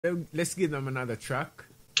Let's give them another track.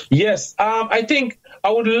 Yes, I think I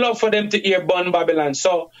would love for them to hear Born Babylon.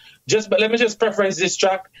 So let me just preference this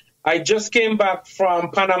track. I just came back from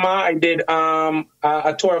Panama. I did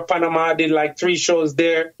a tour of Panama. I did like 3 shows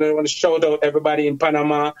there. I want to shout out everybody in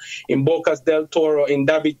Panama, in Bocas del Toro, in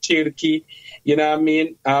David Chirqui, you know what I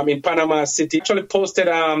mean, in Panama City. Actually posted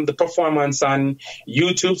the performance on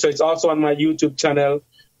YouTube, so it's also on my YouTube channel.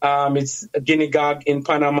 It's Ginegog in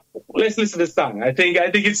Panama. Let's listen to the song. I think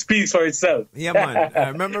it speaks for itself. Yeah, man.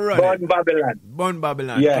 Remember running. Born Babylon. Born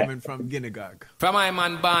Babylon, Yeah. coming from Ginegog. From my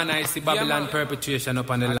man Ban, I see Babylon perpetuation up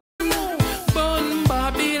on the line. Born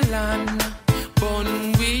Babylon.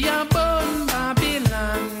 Born, we are born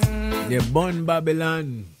Babylon. Yeah, Born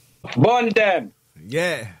Babylon. Born them.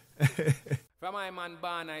 Yeah. From my man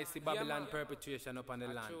Ban, I see Babylon perpetuation up on the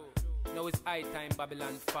land. Now it's high time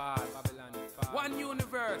Babylon fall. Babylon fall. One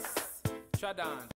universe. Tradan.